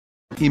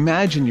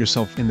Imagine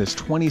yourself in this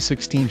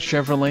 2016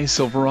 Chevrolet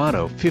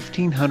Silverado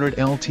 1500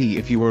 LT.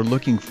 If you are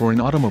looking for an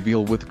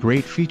automobile with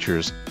great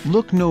features,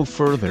 look no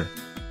further.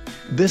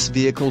 This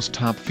vehicle's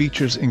top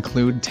features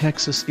include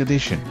Texas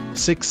Edition,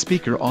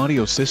 6-speaker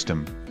audio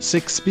system,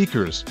 6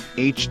 speakers,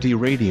 HD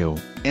radio,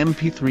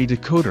 MP3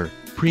 decoder,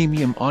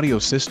 premium audio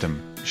system,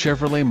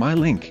 Chevrolet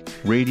MyLink,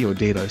 radio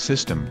data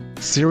system,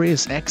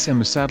 Sirius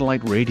XM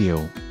satellite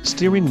radio,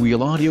 steering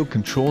wheel audio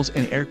controls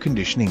and air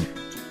conditioning.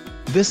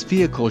 This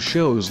vehicle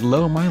shows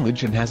low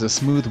mileage and has a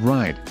smooth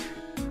ride.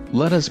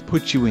 Let us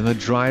put you in the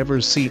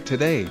driver's seat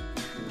today.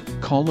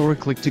 Call or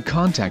click to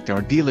contact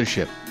our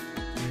dealership.